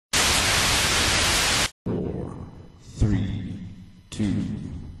2,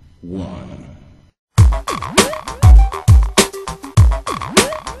 1.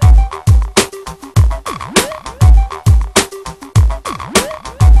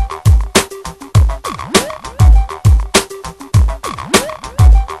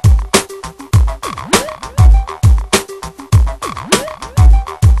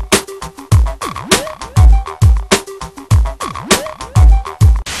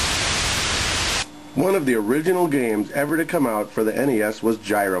 One of the original games ever to come out for the NES was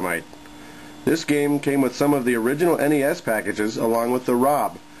Gyromite. This game came with some of the original NES packages along with the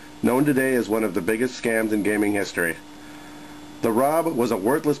ROB, known today as one of the biggest scams in gaming history. The ROB was a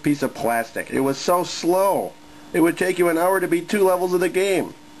worthless piece of plastic. It was so slow. It would take you an hour to beat 2 levels of the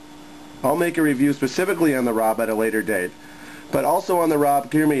game. I'll make a review specifically on the ROB at a later date. But also on the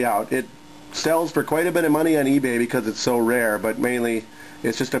ROB, hear me out, it sells for quite a bit of money on eBay because it's so rare, but mainly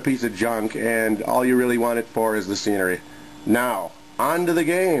it's just a piece of junk, and all you really want it for is the scenery. Now, on to the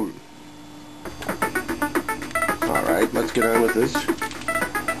game. Alright, let's get on with this.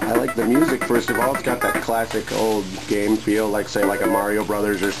 I like the music, first of all. It's got that classic old game feel, like, say, like a Mario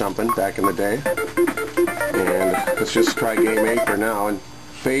Brothers or something back in the day. And let's just try Game A for now. And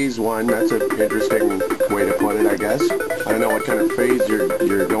Phase 1, that's an interesting way to put it, I guess. I don't know what kind of phase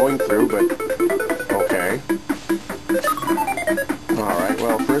you're going through, but okay. Alright,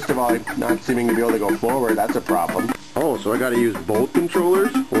 well, first of all, I'm not seeming to be able to go forward. That's a problem. Oh, so I gotta use both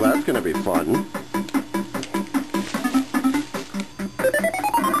controllers? Well, that's gonna be fun.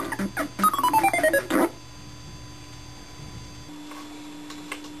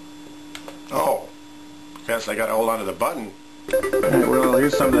 Oh, guess I gotta hold on to the button. Alright, well,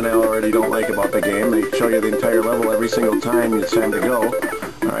 here's something I already don't like about the game. They show you the entire level every single time it's time to go.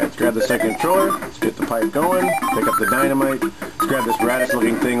 Alright, let's grab the second controller, let's get the pipe going, pick up the dynamite, let's grab this radish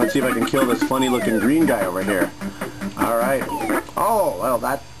looking thing, let's see if I can kill this funny looking green guy over here. Alright. Oh, well,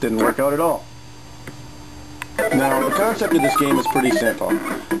 that didn't work out at all. Now, the concept of this game is pretty simple.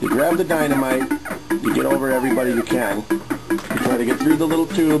 You grab the dynamite, you get over everybody you can, you try to get through the little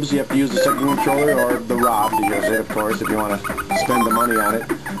tubes, you have to use the second controller or the ROB to use it, of course, if you want to spend the money on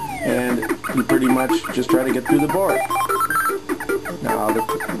it, and you pretty much just try to get through the board. Now, the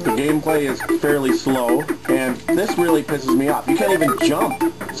gameplay is fairly slow, and this really pisses me off. You can't even jump,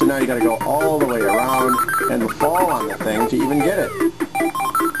 so now you got to go all the way around and fall on the thing to even get it.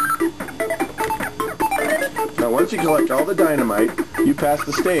 Now, once you collect all the dynamite, you pass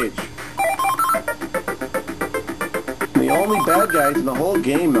the stage. The only bad guys in the whole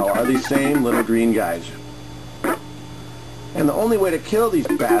game, though, are these same little green guys. And the only way to kill these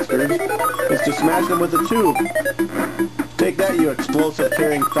bastards is to smash them with a tube. Take that, you explosive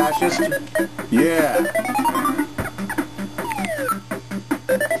carrying fascist. Yeah.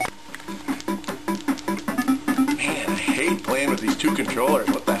 Man, I hate playing with these two controllers.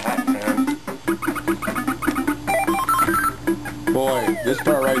 What the heck, man? Boy, this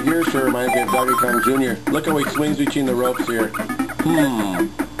part right here sure reminds me of Donkey Kong Jr. Look how he swings between the ropes here.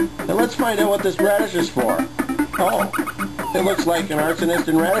 And let's find out what this radish is for. Oh, it looks like an arsonist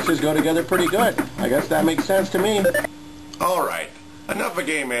and radishes go together pretty good. I guess that makes sense to me. Alright, enough of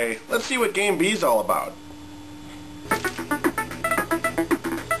Game A. Let's see what Game B's all about.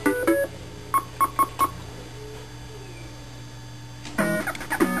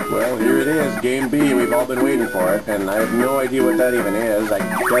 Well, here it is, Game B. We've all been waiting for it, and I have no idea what that even is. I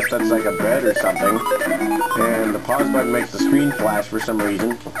guess that's like a bed or something. And the pause button makes the screen flash for some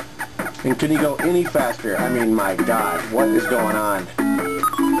reason. And can you go any faster? I mean, my God, what is going on?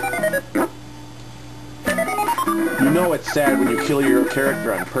 You know it's sad when you kill your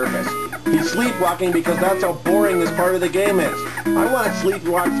character on purpose. He's sleepwalking because that's how boring this part of the game is. I want to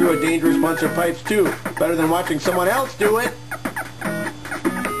sleepwalk through a dangerous bunch of pipes too, better than watching someone else do it.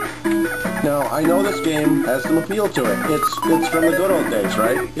 Now, I know this game has some appeal to it. It's from the good old days,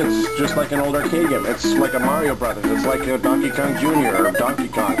 right? It's just like an old arcade game. It's like a Mario Brothers. It's like a Donkey Kong Jr. or Donkey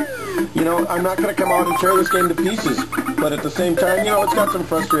Kong. You know, I'm not going to come out and tear this game to pieces, but at the same time, you know, it's got some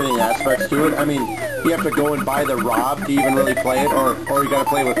frustrating aspects to it. I mean, you have to go and buy the ROB to even really play it, or you got to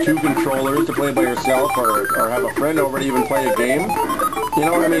play with 2 controllers to play by yourself, or have a friend over to even play a game. You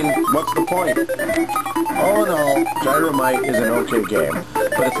know, I mean, what's the point? All in all, Gyromite is an okay game,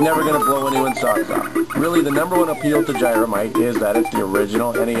 but it's never going to blow anyone's socks off. Really, the number one appeal to Gyromite is that it's the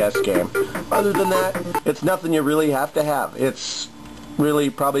original NES game. Other than that, it's nothing you really have to have. It's really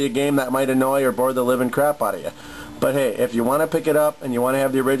probably a game that might annoy or bore the living crap out of you. But hey, if you want to pick it up and you want to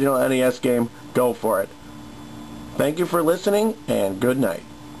have the original NES game, go for it. Thank you for listening, and good night.